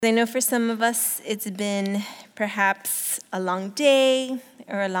I know for some of us, it's been perhaps a long day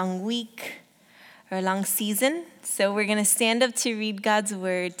or a long week or a long season. So we're going to stand up to read God's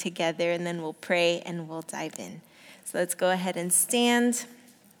word together, and then we'll pray and we'll dive in. So let's go ahead and stand.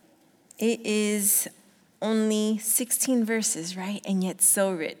 It is only 16 verses, right? And yet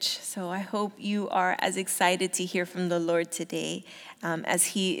so rich. So I hope you are as excited to hear from the Lord today as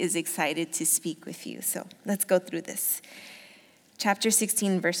he is excited to speak with you. So let's go through this. Chapter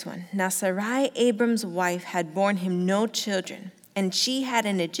 16, verse 1. Now Sarai, Abram's wife, had borne him no children, and she had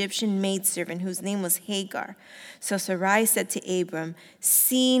an Egyptian maidservant whose name was Hagar. So Sarai said to Abram,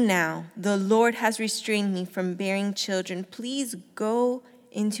 "See now, the Lord has restrained me from bearing children. Please go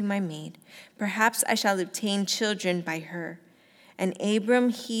into my maid. Perhaps I shall obtain children by her." And Abram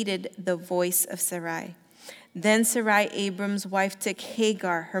heeded the voice of Sarai. Then Sarai, Abram's wife, took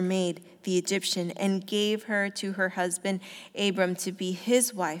Hagar, her maid, the Egyptian, and gave her to her husband Abram to be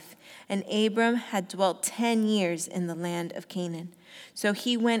his wife. And Abram had dwelt 10 years in the land of Canaan. So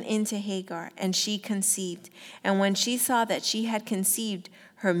he went into Hagar, and she conceived. And when she saw that she had conceived,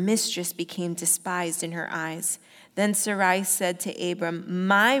 her mistress became despised in her eyes. Then Sarai said to Abram,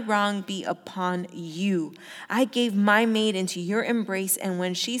 "My wrong be upon you. I gave my maid into your embrace, and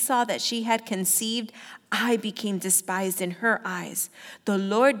when she saw that she had conceived, I became despised in her eyes. The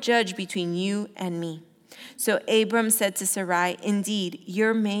Lord judge between you and me." So Abram said to Sarai, "Indeed,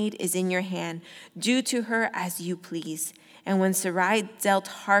 your maid is in your hand. Do to her as you please." And when Sarai dealt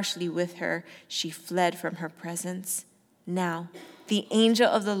harshly with her, she fled from her presence. Now the angel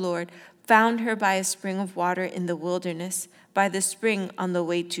of the Lord found her by a spring of water in the wilderness, by the spring on the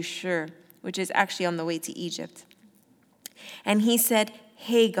way to Shur, which is actually on the way to Egypt. And he said,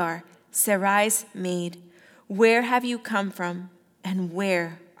 "Hagar, Sarai's maid, where have you come from, and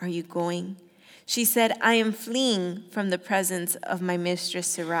where are you going?" She said, "I am fleeing from the presence of my mistress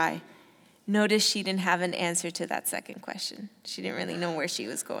Sarai." Notice she didn't have an answer to that second question. She didn't really know where she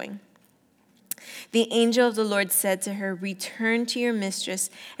was going. The angel of the Lord said to her, "Return to your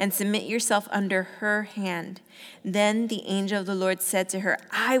mistress and submit yourself under her hand." Then the angel of the Lord said to her,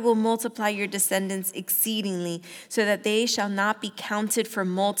 "I will multiply your descendants exceedingly, so that they shall not be counted for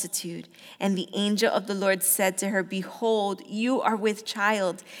multitude." And the angel of the Lord said to her, "Behold, you are with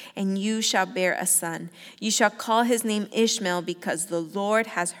child, and you shall bear a son. You shall call his name Ishmael, because the Lord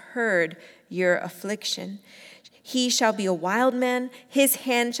has heard your affliction. He shall be a wild man. His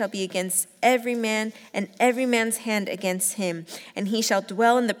hand shall be against every man, and every man's hand against him. And he shall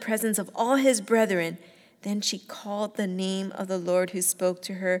dwell in the presence of all his brethren." Then she called the name of the Lord who spoke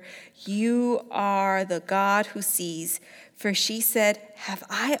to her, "You are the God who sees." For she said, "Have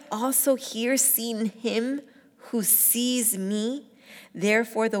I also here seen him who sees me?"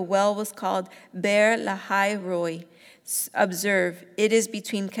 Therefore the well was called Ber Lahai Roi. Observe, it is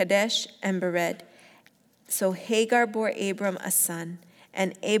between Kadesh and Bered. So Hagar bore Abram a son,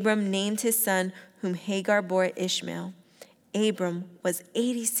 and Abram named his son, whom Hagar bore, Ishmael. Abram was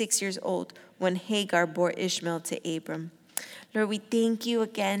 86 years old when Hagar bore Ishmael to Abram. Lord, we thank you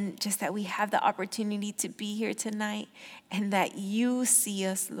again just that we have the opportunity to be here tonight, and that you see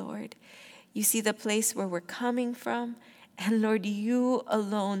us, Lord. You see the place where we're coming from, and Lord, you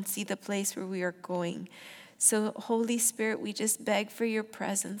alone see the place where we are going. So, Holy Spirit, we just beg for your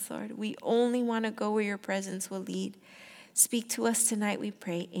presence, Lord. We only want to go where your presence will lead. Speak to us tonight, we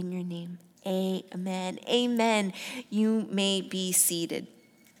pray, in your name. Amen. Amen. You may be seated.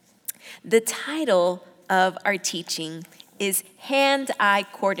 The title of our teaching is Hand-Eye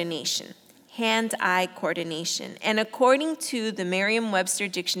Coordination. Hand-eye coordination. And according to the Merriam-Webster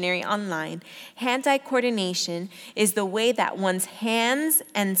Dictionary online, hand-eye coordination is the way that one's hands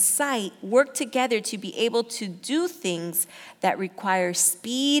and sight work together to be able to do things that require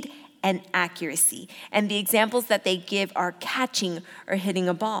speed and accuracy. And the examples that they give are catching or hitting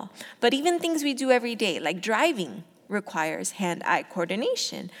a ball. But even things we do every day, like driving, requires hand-eye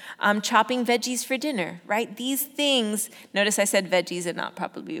coordination. Chopping veggies for dinner, right? These things, notice I said veggies and not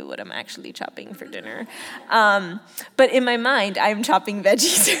probably what I'm actually chopping for dinner. But in my mind, I'm chopping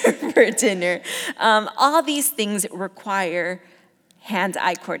veggies for dinner. All these things require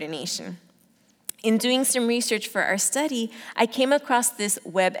hand-eye coordination. In doing some research for our study, I came across this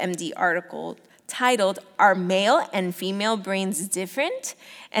WebMD article titled, "Are Male and Female Brains Different?"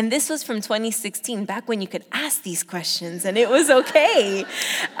 And this was from 2016, back when you could ask these questions and it was okay.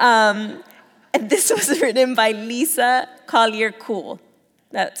 And this was written by Lisa Collier-Cool.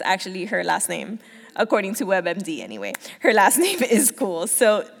 That's actually her last name, according to WebMD anyway. Her last name is Cool.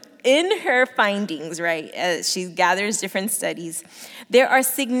 So in her findings, right, as she gathers different studies, there are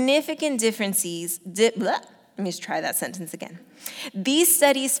significant differences Let me just try that sentence again. These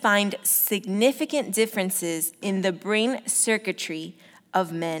studies find significant differences in the brain circuitry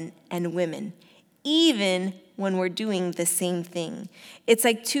of men and women, even when we're doing the same thing. It's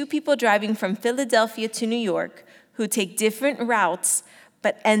like two people driving from Philadelphia to New York who take different routes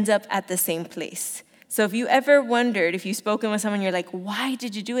but end up at the same place. So if you ever wondered, if you've spoken with someone, you're like, why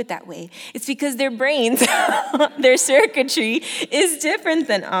did you do it that way? It's because their brains, their circuitry is different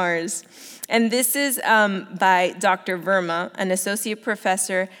than ours. And this is by Dr. Verma, an associate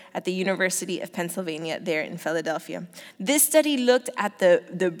professor at the University of Pennsylvania there in Philadelphia. This study looked at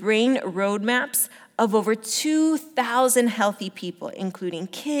the brain roadmaps of over 2,000 healthy people, including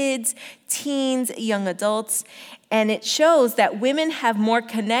kids, teens, young adults. And it shows that women have more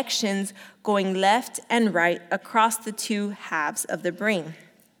connections going left and right across the two halves of the brain.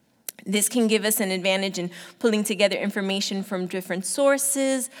 This can give us an advantage in pulling together information from different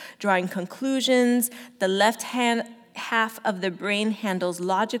sources, drawing conclusions. The left half of the brain handles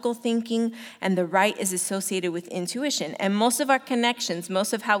logical thinking, and the right is associated with intuition. And most of our connections,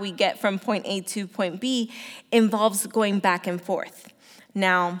 most of how we get from point A to point B, involves going back and forth.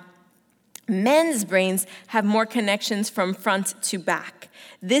 Now, men's brains have more connections from front to back.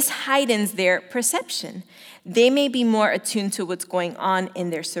 This heightens their perception. They may be more attuned to what's going on in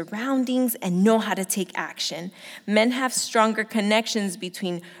their surroundings and know how to take action. Men have stronger connections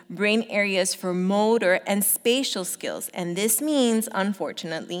between brain areas for motor and spatial skills. And this means,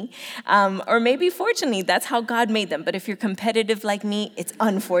 unfortunately, or maybe fortunately, that's how God made them. But if you're competitive like me, it's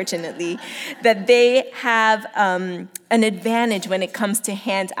unfortunately, that they have an advantage when it comes to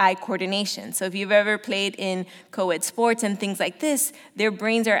hand-eye coordination. So if you've ever played in co-ed sports and things like this, their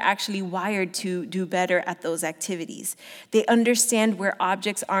brains are actually wired to do better at those activities. They understand where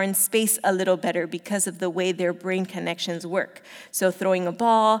objects are in space a little better because of the way their brain connections work. So throwing a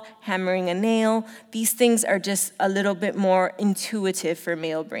ball, hammering a nail, these things are just a little bit more intuitive for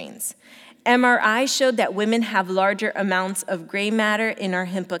male brains. MRI showed that women have larger amounts of gray matter in our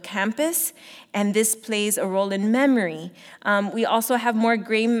hippocampus, and this plays a role in memory. We also have more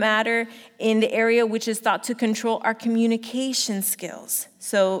gray matter in the area which is thought to control our communication skills.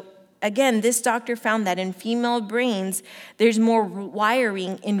 So again, this doctor found that in female brains, there's more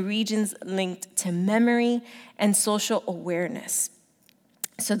wiring in regions linked to memory and social awareness.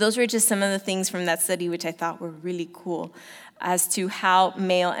 So those were just some of the things from that study which I thought were really cool as to how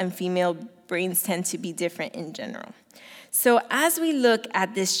male and female brains tend to be different in general. So as we look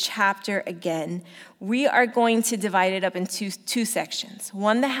at this chapter again, we are going to divide it up into two sections.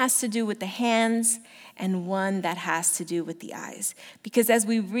 One that has to do with the hands and one that has to do with the eyes. Because as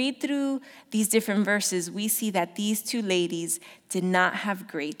we read through these different verses, we see that these two ladies did not have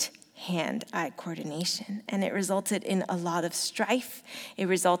great hand-eye coordination. And it resulted in a lot of strife. It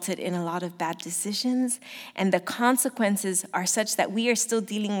resulted in a lot of bad decisions. And the consequences are such that we are still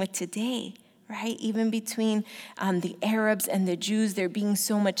dealing with today, right? Even between the Arabs and the Jews, there being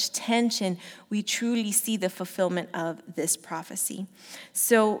so much tension, we truly see the fulfillment of this prophecy.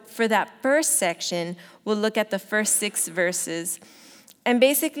 So for that first section, we'll look at the first 6 verses. And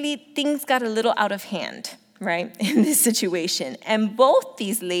basically, things got a little out of hand, right, in this situation. And both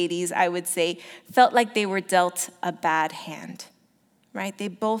these ladies, I would say, felt like they were dealt a bad hand, right? They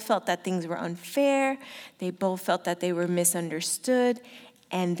both felt that things were unfair. They both felt that they were misunderstood.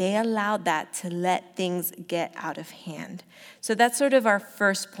 And they allowed that to let things get out of hand. So that's sort of our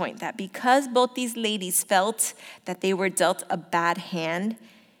first point, that because both these ladies felt that they were dealt a bad hand,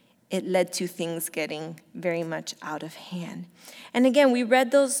 it led to things getting very much out of hand. And again, we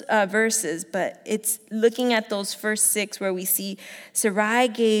read those verses, but it's looking at those first 6 where we see Sarai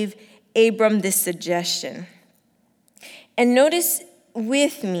gave Abram this suggestion. And notice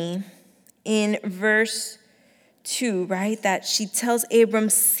with me in verse 2, right, that she tells Abram,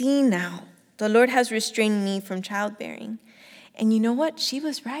 "See now, the Lord has restrained me from childbearing." And you know what? She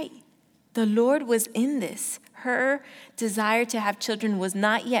was right. The Lord was in this. Her desire to have children was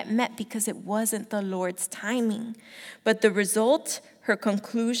not yet met because it wasn't the Lord's timing. But the result, her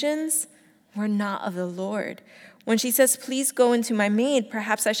conclusions, were not of the Lord. When she says, "Please go into my maid,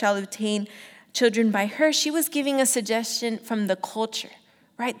 perhaps I shall obtain children by her," she was giving a suggestion from the culture,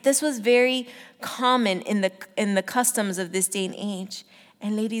 right? This was very common in the customs of this day and age.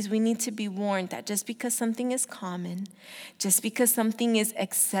 And ladies, we need to be warned that just because something is common, just because something is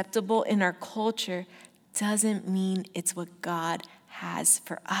acceptable in our culture, doesn't mean it's what God has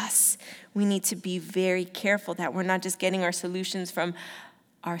for us. We need to be very careful that we're not just getting our solutions from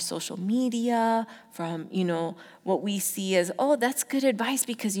our social media, from, what we see as, oh, that's good advice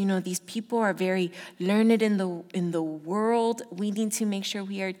because, these people are very learned in the world. We need to make sure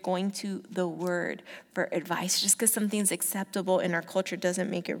we are going to the Word for advice. Just because something's acceptable in our culture doesn't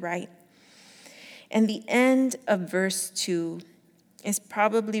make it right. And the end of verse 2 is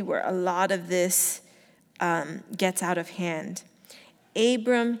probably where a lot of this gets out of hand.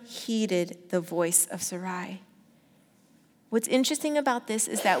 Abram heeded the voice of Sarai. What's interesting about this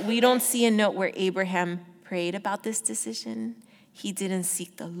is that we don't see a note where Abraham prayed about this decision. He didn't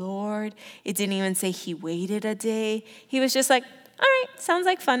seek the Lord. It didn't even say he waited a day. He was just like, all right, sounds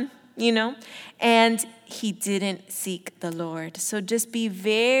like fun, And he didn't seek the Lord. So just be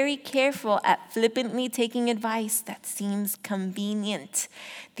very careful at flippantly taking advice that seems convenient.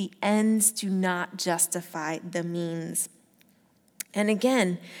 The ends do not justify the means. And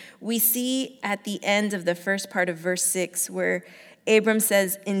again, we see at the end of the first part of verse 6 where Abram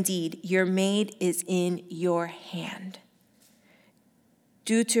says, indeed, your maid is in your hand.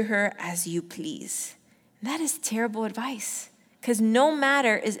 Do to her as you please. And that is terrible advice because no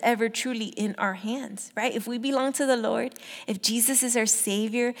matter is ever truly in our hands, right? If we belong to the Lord, if Jesus is our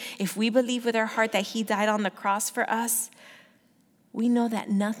Savior, if we believe with our heart that he died on the cross for us, we know that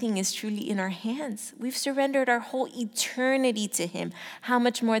nothing is truly in our hands. We've surrendered our whole eternity to him. How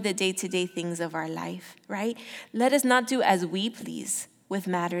much more the day-to-day things of our life, right? Let us not do as we please with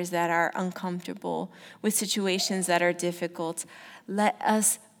matters that are uncomfortable, with situations that are difficult. Let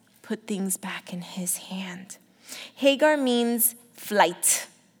us put things back in his hand. Hagar means flight,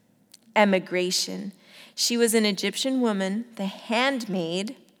 emigration. She was an Egyptian woman, the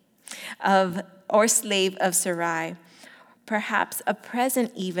handmaid or slave of Sarai. Perhaps a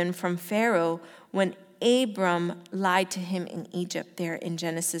present even from Pharaoh when Abram lied to him in Egypt there in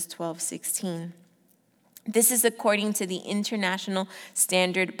Genesis 12:16. This is according to the International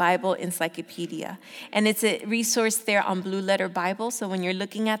Standard Bible Encyclopedia. And it's a resource there on Blue Letter Bible. So when you're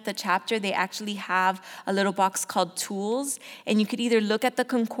looking at the chapter, they actually have a little box called Tools. And you could either look at the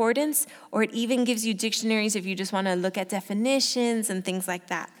concordance or it even gives you dictionaries if you just want to look at definitions and things like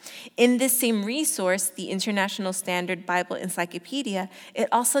that. In this same resource, the International Standard Bible Encyclopedia, it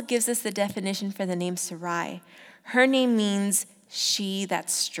also gives us the definition for the name Sarai. Her name means she that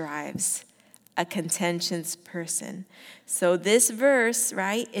strives. A contentious person. So this verse,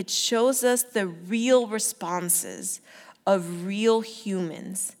 right, it shows us the real responses of real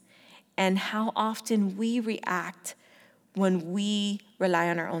humans and how often we react when we rely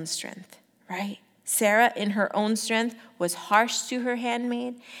on our own strength, right? Sarah in her own strength was harsh to her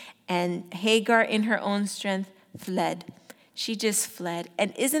handmaid, and Hagar in her own strength fled. She just fled.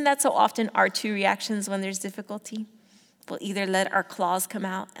 And isn't that so often our two reactions when there's difficulty? We'll either let our claws come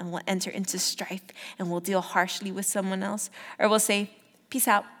out and we'll enter into strife and we'll deal harshly with someone else, or we'll say, peace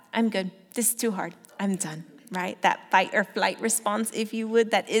out, I'm good. This is too hard. I'm done, right? That fight or flight response, if you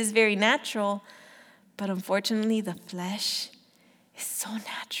would, that is very natural. But unfortunately, the flesh is so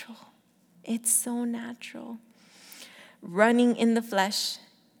natural. It's so natural. Running in the flesh,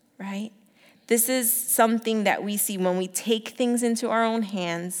 right? This is something that we see when we take things into our own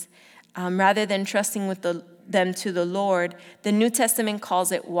hands rather than trusting with them to the Lord. The New Testament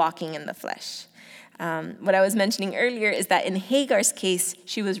calls it walking in the flesh. What I was mentioning earlier is that in Hagar's case,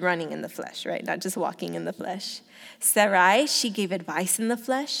 she was running in the flesh, right? Not just walking in the flesh. Sarai, she gave advice in the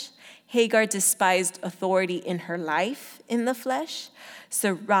flesh. Hagar despised authority in her life in the flesh.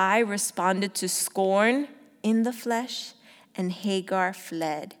 Sarai responded to scorn in the flesh. And Hagar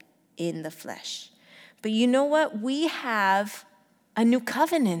fled in the flesh. But you know what? We have a new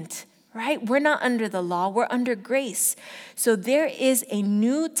covenant, right? We're not under the law, we're under grace. So there is a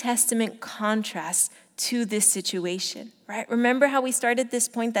New Testament contrast to this situation, right? Remember how we started this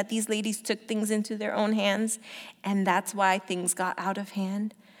point that these ladies took things into their own hands, and that's why things got out of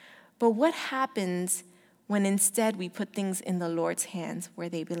hand? But what happens when instead we put things in the Lord's hands where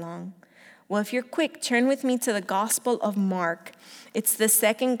they belong? Well, if you're quick, turn with me to the Gospel of Mark. It's the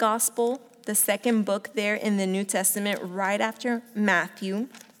second gospel, the second book there in the New Testament, right after Matthew.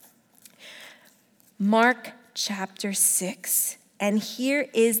 Mark chapter 6. And here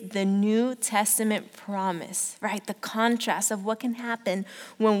is the New Testament promise, right? The contrast of what can happen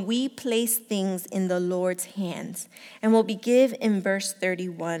when we place things in the Lord's hands. And we'll begin in verse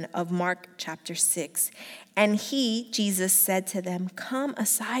 31 of Mark chapter 6. And he, Jesus, said to them, "Come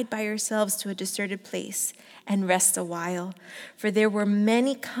aside by yourselves to a deserted place and rest a while. For there were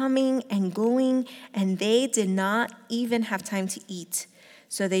many coming and going, and they did not even have time to eat.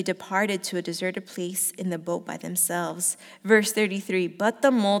 So they departed to a deserted place in the boat by themselves. Verse 33, but the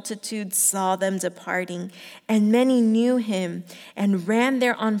multitude saw them departing, and many knew him, and ran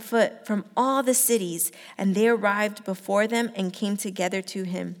there on foot from all the cities, and they arrived before them and came together to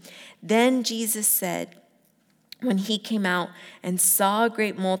him. Then Jesus said, when he came out and saw a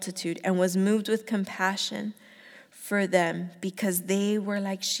great multitude and was moved with compassion for them, because they were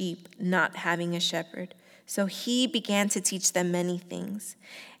like sheep not having a shepherd. So he began to teach them many things.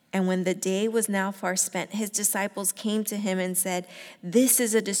 And when the day was now far spent, his disciples came to him and said, this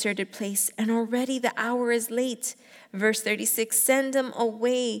is a deserted place, and already the hour is late. Verse 36, send them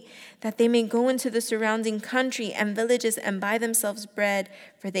away, that they may go into the surrounding country and villages and buy themselves bread,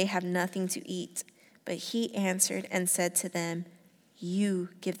 for they have nothing to eat. But he answered and said to them, you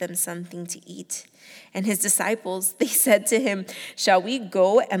give them something to eat. And his disciples, they said to him, shall we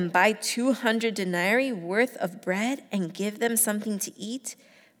go and buy 200 denarii worth of bread and give them something to eat?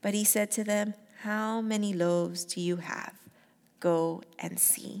 But he said to them, how many loaves do you have? Go and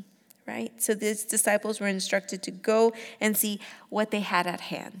see. Right? So these disciples were instructed to go and see what they had at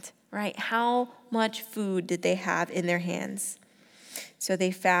hand. Right? How much food did they have in their hands? So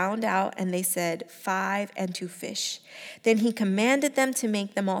they found out, and they said, 5 and 2 fish. Then he commanded them to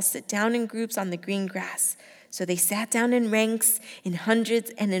make them all sit down in groups on the green grass. So they sat down in ranks, in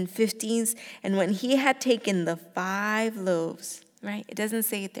hundreds and in 50s. And when he had taken the 5 loaves, right? It doesn't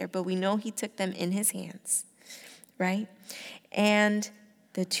say it there, but we know he took them in his hands, right? And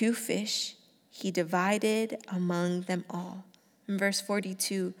the 2 fish, he divided among them all. In verse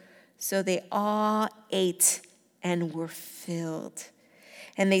 42, so they all ate and were filled.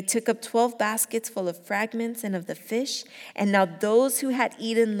 And they took up 12 baskets full of fragments and of the fish. And now those who had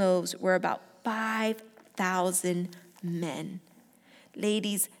eaten loaves were about 5,000 men.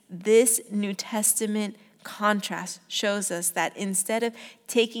 Ladies, this New Testament contrast shows us that instead of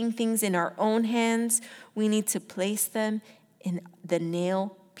taking things in our own hands, we need to place them in the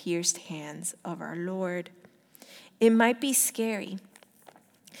nail-pierced hands of our Lord. It might be scary,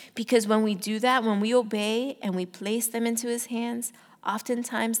 because when we do that, when we obey and we place them into his hands,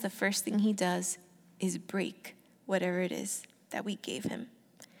 oftentimes the first thing he does is break whatever it is that we gave him.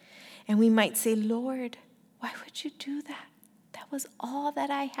 And we might say, Lord, why would you do that? That was all that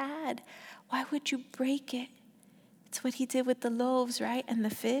I had. Why would you break it? It's what he did with the loaves, right? And the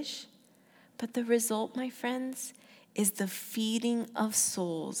fish. But the result, my friends, is the feeding of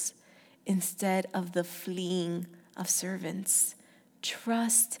souls instead of the fleeing of servants.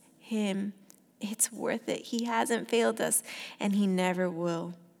 Trust him. It's worth it. He hasn't failed us, and he never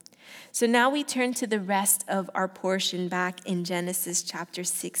will. So now we turn to the rest of our portion back in Genesis chapter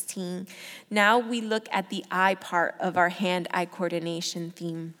 16. Now we look at the eye part of our hand-eye coordination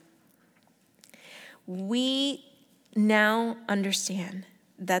theme. We now understand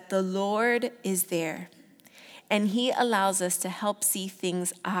that the Lord is there, and he allows us to help see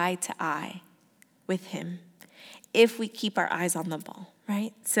things eye to eye with him if we keep our eyes on the ball,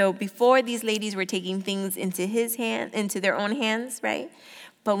 right? So before, these ladies were taking things into their own hands, right?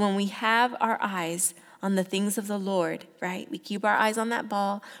 But when we have our eyes on the things of the Lord, right? We keep our eyes on that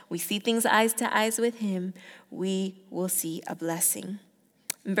ball. We see things eyes to eyes with him. We will see a blessing.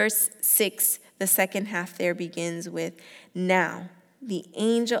 In verse 6, the second half there begins with, now the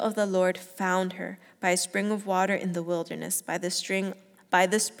angel of the Lord found her by a spring of water in the wilderness, by the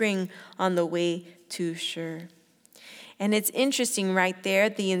spring on the way to Shur. And it's interesting right there,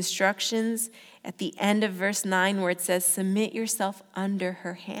 the instructions at the end of verse 9 where it says, submit yourself under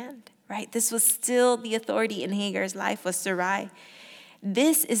her hand, right? This was still the authority in Hagar's life, was Sarai.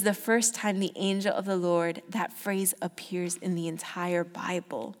 This is the first time the angel of the Lord, that phrase appears in the entire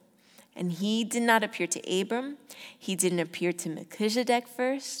Bible. And he did not appear to Abram. He didn't appear to Melchizedek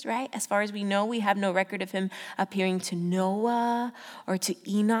first, right? As far as we know, we have no record of him appearing to Noah or to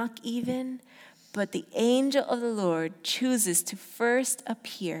Enoch even. But the angel of the Lord chooses to first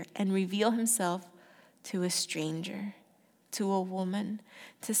appear and reveal himself to a stranger, to a woman,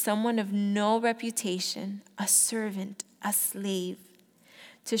 to someone of no reputation, a servant, a slave,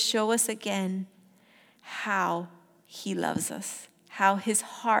 to show us again how he loves us, how his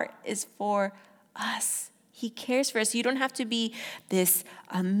heart is for us. He cares for us. You don't have to be this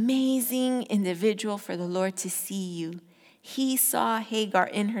amazing individual for the Lord to see you. He saw Hagar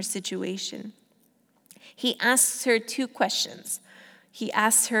in her situation. He asks her 2 questions. He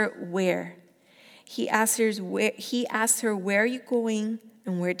asks her where. He asks her, where are you going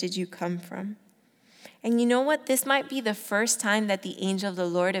and where did you come from? And you know what? This might be the first time that the angel of the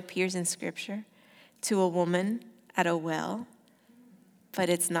Lord appears in Scripture to a woman at a well, but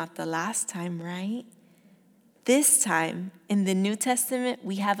it's not the last time, right? this time in the New Testament,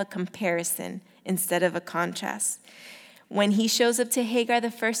 we have a comparison instead of a contrast. When he shows up to Hagar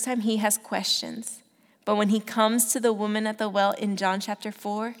the first time, he has questions. But when he comes to the woman at the well in John chapter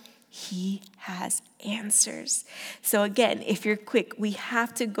 4, he has answers. So again, if you're quick, we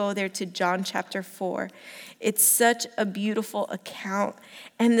have to go there to John chapter 4. It's such a beautiful account.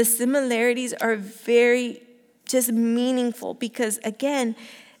 And the similarities are very just meaningful because, again,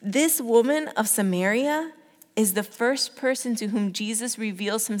 this woman of Samaria is the first person to whom Jesus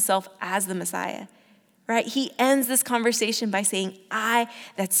reveals himself as the Messiah, right? He ends this conversation by saying, I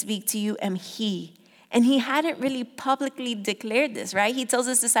that speak to you am he. And he hadn't really publicly declared this, right? He tells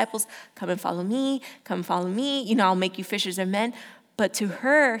his disciples, come and follow me, come follow me. I'll make you fishers of men. But to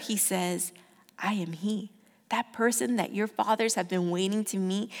her, he says, I am he. That person that your fathers have been waiting to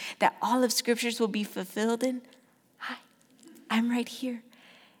meet, that all of scriptures will be fulfilled in, I'm right here.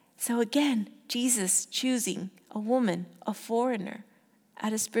 So again, Jesus choosing a woman, a foreigner,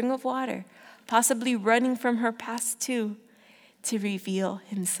 at a spring of water, possibly running from her past too, to reveal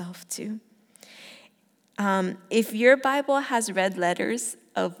himself to. If your Bible has red letters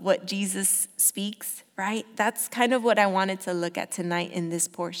of what Jesus speaks, right? That's kind of what I wanted to look at tonight in this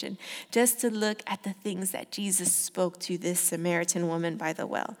portion, just to look at the things that Jesus spoke to this Samaritan woman by the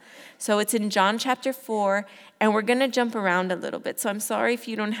well. So it's in John chapter 4, and we're going to jump around a little bit. So I'm sorry if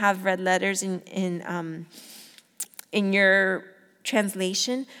you don't have red letters in your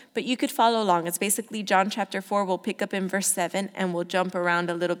translation, but you could follow along. It's basically John chapter 4. We'll pick up in verse 7, and we'll jump around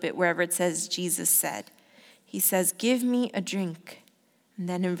a little bit wherever it says Jesus said. He says, give me a drink. And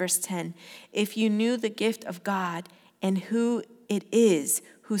then in verse 10, if you knew the gift of God and who it is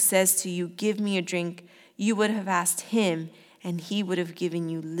who says to you, give me a drink, you would have asked him, and he would have given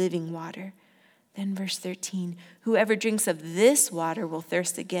you living water. Then verse 13, whoever drinks of this water will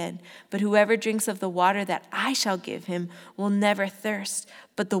thirst again, but whoever drinks of the water that I shall give him will never thirst.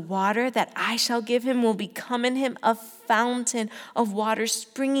 But the water that I shall give him will become in him a fountain of water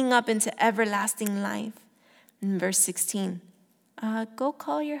springing up into everlasting life. In verse 16, go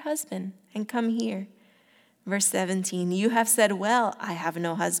call your husband and come here. Verse 17, you have said, well, I have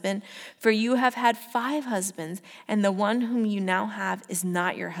no husband, for you have had 5 husbands, and the one whom you now have is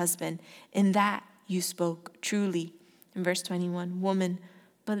not your husband. In that you spoke truly. In verse 21, woman,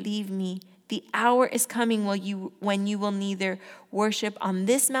 believe me, the hour is coming when you will neither worship on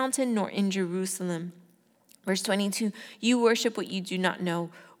this mountain nor in Jerusalem. Verse 22, you worship what you do not know.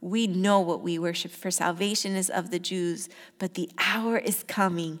 We know what we worship, for salvation is of the Jews. But the hour is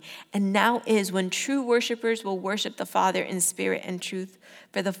coming, and now is when true worshipers will worship the Father in spirit and truth,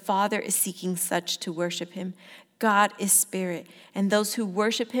 for the Father is seeking such to worship him. God is spirit, and those who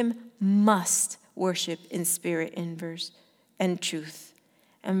worship him must worship in spirit and truth.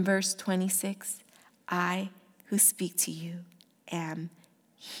 And verse 26, I who speak to you am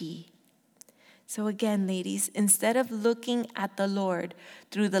he. So again, ladies, instead of looking at the Lord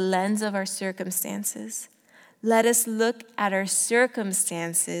through the lens of our circumstances, let us look at our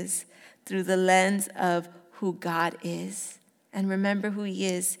circumstances through the lens of who God is. And remember who he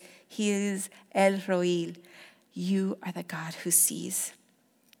is. He is El Roil. You are the God who sees.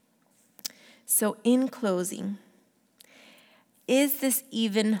 So in closing, is this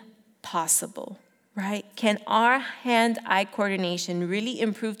even possible, right? Can our hand-eye coordination really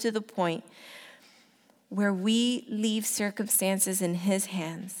improve to the point where we leave circumstances in his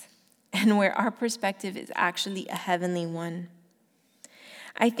hands and where our perspective is actually a heavenly one?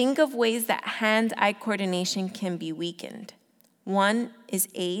 I think of ways that hand-eye coordination can be weakened. One is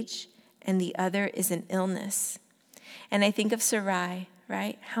age, and the other is an illness. And I think of Sarai,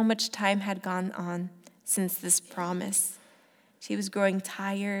 right? How much time had gone on since this promise. She was growing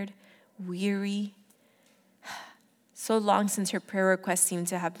tired, weary. So long since her prayer request seemed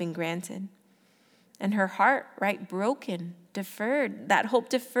to have been granted. And her heart, right, broken, deferred. That hope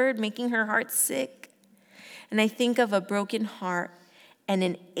deferred, making her heart sick. And I think of a broken heart and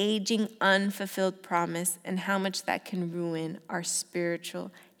an aging, unfulfilled promise and how much that can ruin our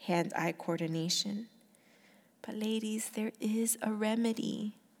spiritual hand-eye coordination. But ladies, there is a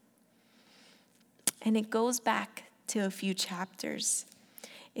remedy. And it goes back to a few chapters.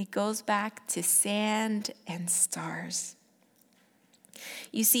 It goes back to sand and stars.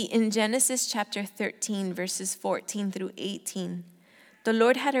 You see, in Genesis chapter 13, verses 14 through 18, the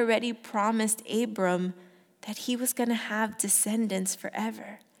Lord had already promised Abram that he was going to have descendants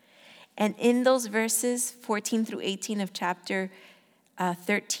forever. And in those verses, 14 through 18 of chapter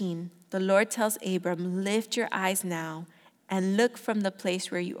 13, the Lord tells Abram, lift your eyes now and look from the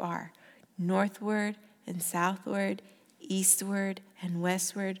place where you are, northward and southward, eastward and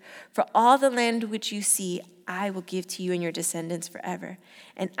westward. For all the land which you see, I will give to you and your descendants forever.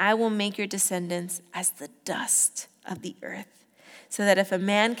 And I will make your descendants as the dust of the earth, so that if a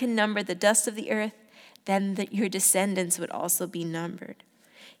man can number the dust of the earth, then your descendants would also be numbered.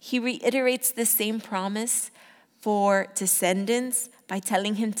 He reiterates the same promise for descendants by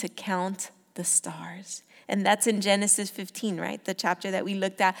telling him to count the stars. And that's in Genesis 15, right? The chapter that we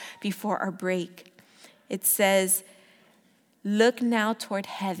looked at before our break. It says, look now toward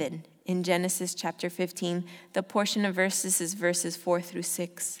heaven in Genesis chapter 15. The portion of verses is verses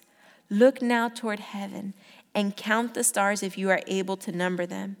 4-6. Look now toward heaven and count the stars if you are able to number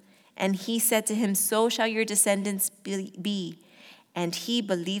them. And he said to him, so shall your descendants be. And he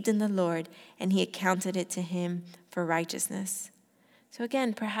believed in the Lord, and he accounted it to him for righteousness. So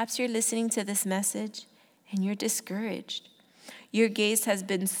again, perhaps you're listening to this message and you're discouraged. Your gaze has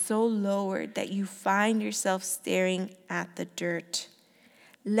been so lowered that you find yourself staring at the dirt.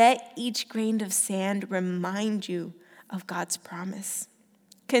 Let each grain of sand remind you of God's promise.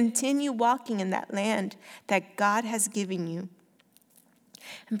 Continue walking in that land that God has given you.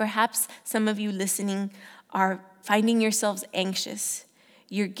 And perhaps some of you listening are finding yourselves anxious.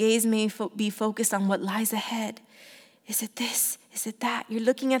 Your gaze may be focused on what lies ahead. Is it this? Is it that? You're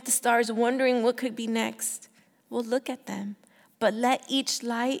looking at the stars, wondering what could be next. Well, look at them. But let each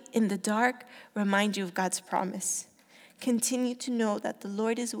light in the dark remind you of God's promise. Continue to know that the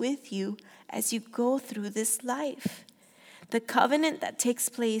Lord is with you as you go through this life. The covenant that takes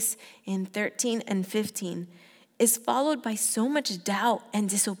place in 13 and 15 is followed by so much doubt and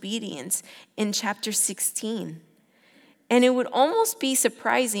disobedience in chapter 16. And it would almost be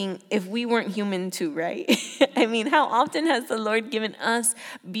surprising if we weren't human too, right? I mean, how often has the Lord given us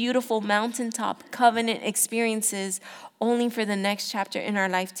beautiful mountaintop covenant experiences only for the next chapter in our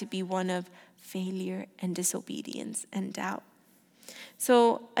life to be one of failure and disobedience and doubt?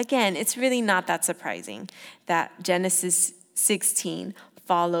 So again, it's really not that surprising that Genesis 16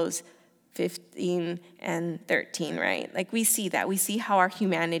 follows 15 and 13, right? Like we see that. We see how our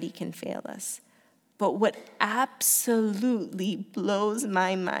humanity can fail us. But what absolutely blows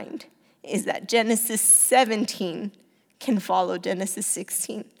my mind is that Genesis 17 can follow Genesis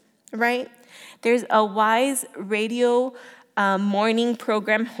 16, right? There's a wise radio morning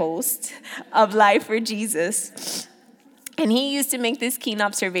program host of Life for Jesus. And he used to make this keen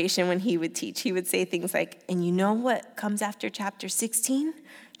observation when he would teach. He would say things like, and you know what comes after chapter 16?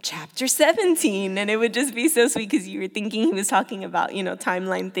 Chapter 17. And it would just be so sweet because you were thinking he was talking about,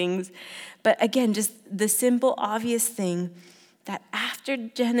 timeline things. But again, just the simple, obvious thing that after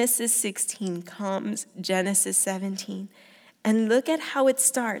Genesis 16 comes Genesis 17. And look at how it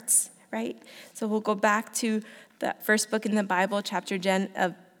starts, right? So we'll go back to the first book in the Bible,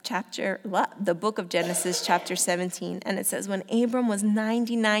 the book of Genesis, chapter 17. And it says, when Abram was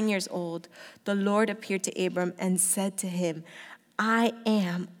 99 years old, the Lord appeared to Abram and said to him, I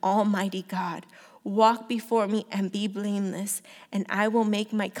am Almighty God. Walk before me and be blameless, and I will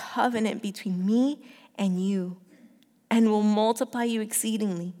make my covenant between me and you, and will multiply you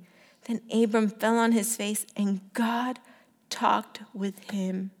exceedingly. Then Abram fell on his face, and God talked with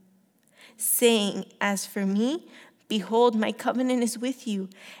him, saying, as for me, behold, my covenant is with you,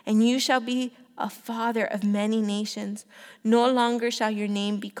 and you shall be a father of many nations. No longer shall your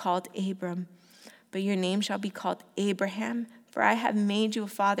name be called Abram, but your name shall be called Abraham, for I have made you a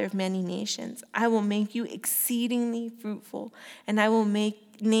father of many nations. I will make you exceedingly fruitful, and I will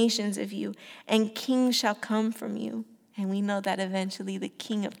make nations of you, and kings shall come from you. And we know that eventually the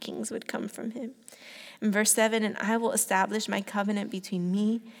King of Kings would come from him. In verse 7, and I will establish my covenant between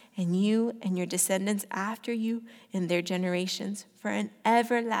me and you and your descendants after you in their generations for an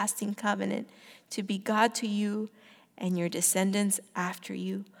everlasting covenant to be God to you and your descendants after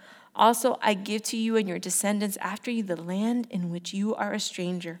you. Also, I give to you and your descendants after you the land in which you are a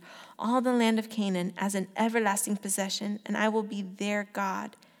stranger, all the land of Canaan as an everlasting possession, and I will be their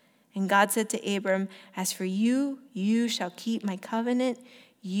God. And God said to Abram, as for you, you shall keep my covenant,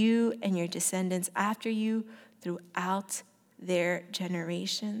 you and your descendants after you throughout their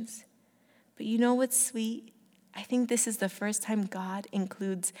generations. But you know what's sweet? I think this is the first time God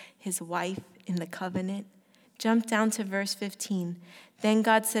includes his wife in the covenant. Jump down to verse 15. Then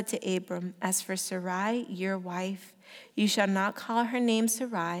God said to Abram, as for Sarai, your wife, you shall not call her name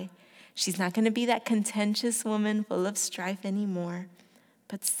Sarai. She's not going to be that contentious woman full of strife anymore,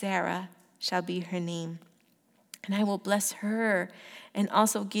 but Sarah shall be her name. And I will bless her and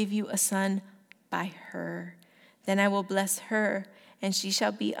also give you a son by her. Then I will bless her, and she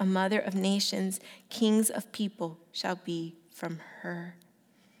shall be a mother of nations. Kings of people shall be from her.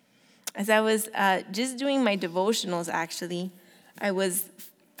 As I was just doing my devotionals, actually, I was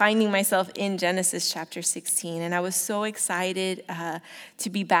finding myself in Genesis chapter 16, and I was so excited to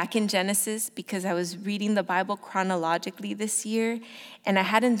be back in Genesis because I was reading the Bible chronologically this year, and I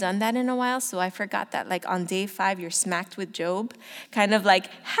hadn't done that in a while, so I forgot that like on day 5, you're smacked with Job, kind of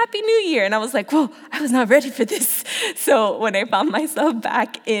like, Happy New Year, and I was like, whoa, I was not ready for this. So when I found myself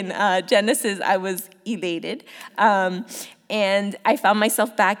back in Genesis, I was elated, and I found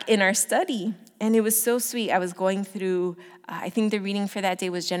myself back in our study, and it was so sweet. I was going through I think the reading for that day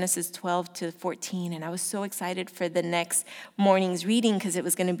was Genesis 12 to 14, and I was so excited for the next morning's reading because it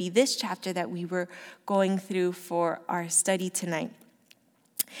was going to be this chapter that we were going through for our study tonight.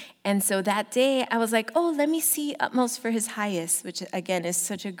 And so that day, I was like, let me see Utmost for His Highest, which again is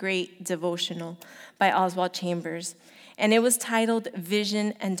such a great devotional by Oswald Chambers. And it was titled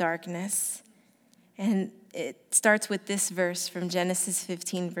Vision and Darkness. And it starts with this verse from Genesis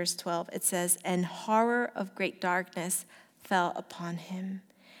 15, verse 12. It says, "And horror of great darkness fell upon him."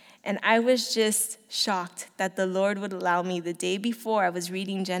 And I was just shocked that the Lord would allow me the day before I was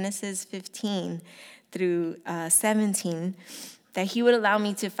reading Genesis 15 through 17, that He would allow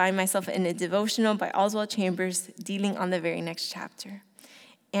me to find myself in a devotional by Oswald Chambers dealing on the very next chapter.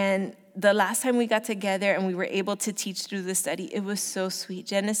 And the last time we got together and we were able to teach through the study, it was so sweet.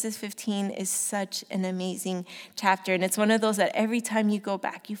 Genesis 15 is such an amazing chapter, and it's one of those that every time you go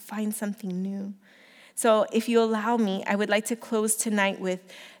back, you find something new. So if you allow me, I would like to close tonight with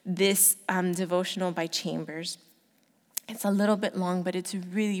this devotional by Chambers. It's a little bit long, but it's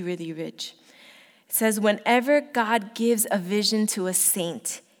really, really rich. It says, "Whenever God gives a vision to a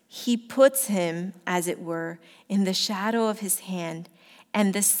saint, He puts him, as it were, in the shadow of His hand,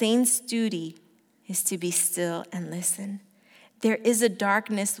 and the saint's duty is to be still and listen. There is a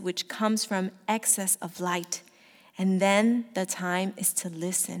darkness which comes from excess of light, and then the time is to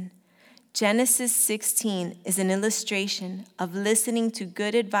listen. Genesis 16 is an illustration of listening to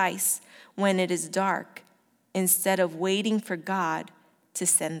good advice when it is dark instead of waiting for God to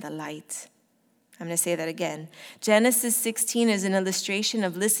send the light." I'm going to say that again. Genesis 16 is an illustration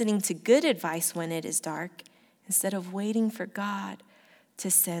of listening to good advice when it is dark instead of waiting for God to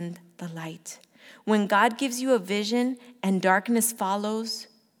send the light. When God gives you a vision and darkness follows,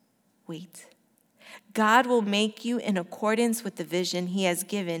 wait. God will make you in accordance with the vision He has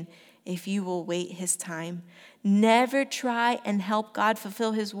given if you will wait His time. Never try and help God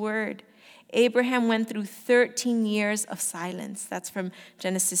fulfill His word. Abraham went through 13 years of silence. That's from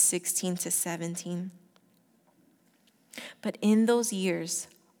Genesis 16 to 17. But in those years,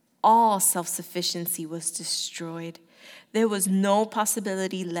 all self-sufficiency was destroyed. There was no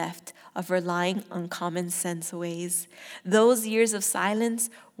possibility left of relying on common sense ways. Those years of silence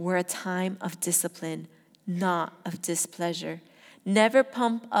were a time of discipline, not of displeasure. Never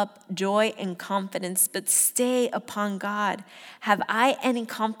pump up joy and confidence, but stay upon God. Have I any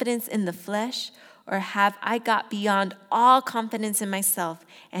confidence in the flesh, or have I got beyond all confidence in myself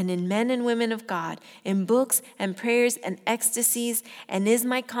and in men and women of God, in books and prayers and ecstasies? And is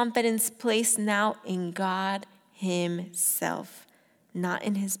my confidence placed now in God Himself, not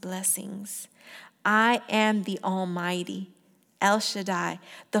in His blessings? I am the Almighty, El Shaddai,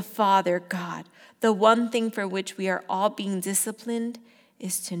 the Father God. The one thing for which we are all being disciplined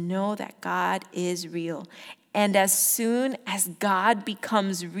is to know that God is real. And as soon as God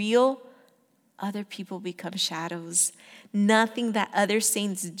becomes real, other people become shadows. Nothing that other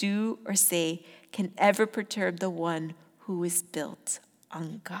saints do or say can ever perturb the one who is built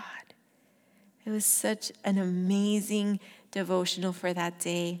on God. It was such an amazing devotional for that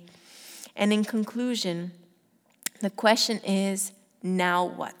day. And in conclusion, the question is, now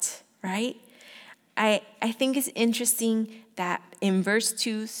what, right? I think it's interesting that in verse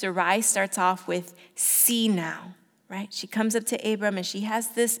 2, Sarai starts off with, "See now," right? She comes up to Abram and she has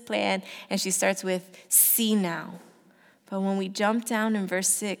this plan and she starts with, "See now." But when we jump down in verse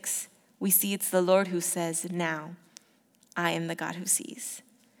 6, we see it's the Lord who says, "Now, I am the God who sees."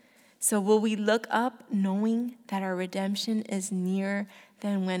 So will we look up knowing that our redemption is nearer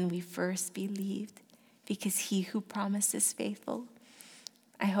than when we first believed? Because He who promised is faithful.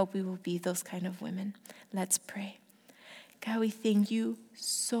 I hope we will be those kind of women. Let's pray. God, we thank You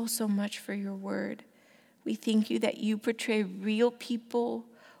so, so much for Your word. We thank You that You portray real people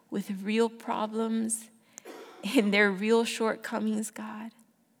with real problems and their real shortcomings, God,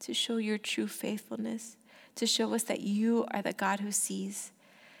 to show Your true faithfulness, to show us that You are the God who sees.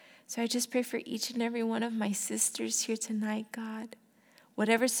 So I just pray for each and every one of my sisters here tonight, God.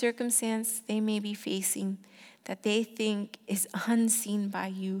 Whatever circumstance they may be facing that they think is unseen by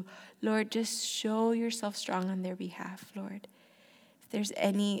You, Lord, just show Yourself strong on their behalf, Lord. If there's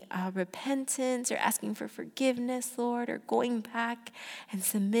any repentance or asking for forgiveness, Lord, or going back and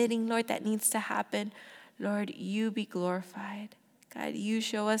submitting, Lord, that needs to happen, Lord, you be glorified. God, you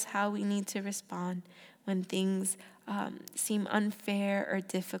show us how we need to respond when things seem unfair or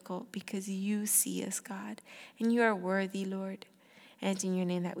difficult, because you see us, God, and you are worthy, Lord. And it's in your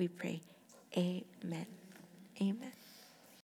name that we pray. Amen. Amen.